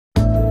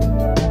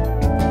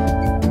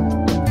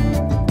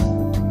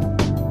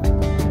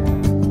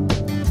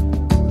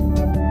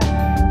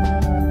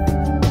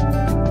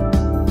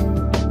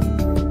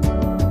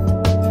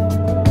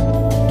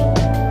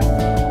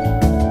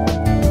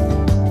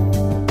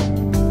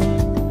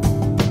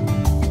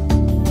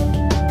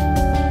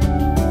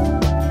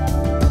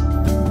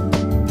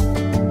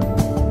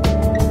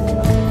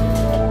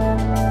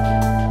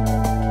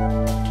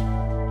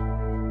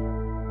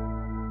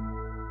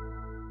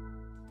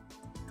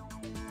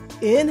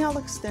Inhale,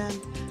 extend.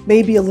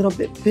 Maybe a little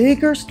bit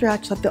bigger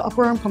stretch. Let the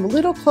upper arm come a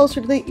little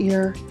closer to the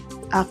ear.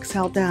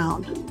 Exhale,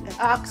 down. And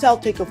exhale,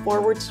 take a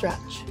forward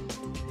stretch.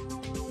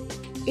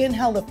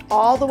 Inhale, lift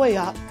all the way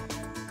up.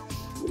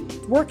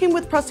 Working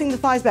with pressing the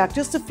thighs back,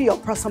 just to feel.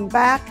 Press them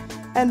back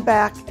and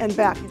back and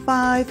back.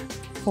 5,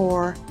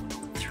 4,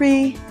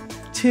 3,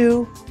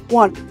 2,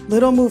 1.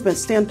 Little movement,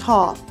 stand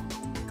tall.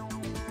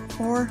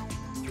 4,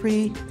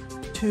 3,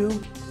 2,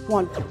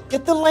 1.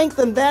 Get the length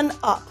and then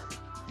up.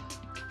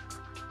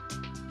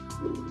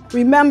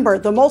 Remember,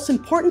 the most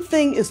important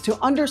thing is to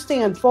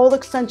understand full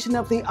extension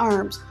of the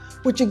arms,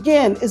 which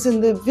again is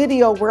in the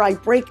video where I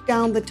break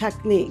down the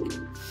technique.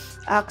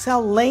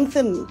 Exhale,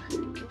 lengthen,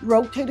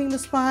 rotating the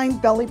spine,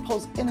 belly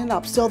pulls in and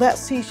up, still that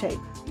C shape.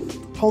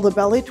 Pull the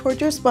belly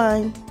towards your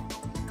spine,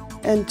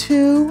 and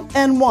 2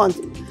 and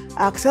 1.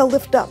 Exhale,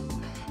 lift up.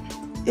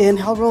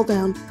 Inhale, roll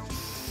down.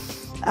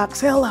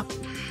 Exhale, up.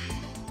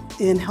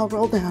 Inhale,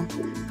 roll down.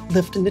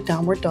 Lift into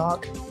downward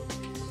dog.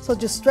 So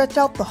just stretch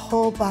out the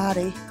whole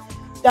body.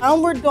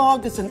 Downward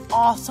dog is an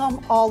awesome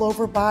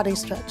all-over body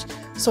stretch.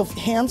 So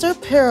hands are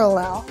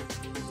parallel,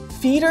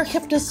 feet are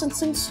hip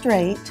distance and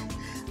straight.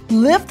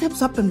 Lift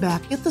hips up and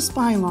back, get the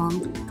spine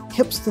long.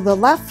 Hips to the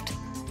left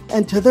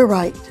and to the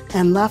right,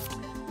 and left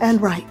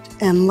and right,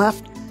 and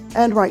left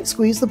and right.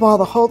 Squeeze the ball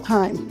the whole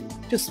time.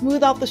 Just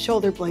smooth out the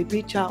shoulder blade,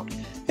 reach out.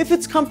 If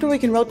it's comfortable, you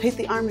can rotate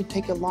the arm and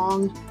take a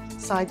long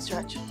side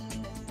stretch.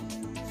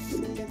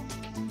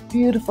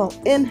 Beautiful.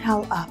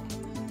 Inhale up.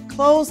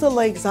 Close the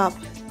legs up.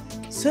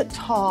 Sit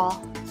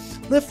tall.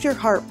 Lift your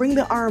heart. Bring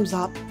the arms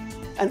up.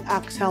 And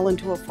exhale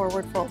into a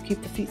forward fold.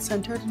 Keep the feet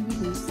centered and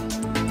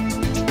release.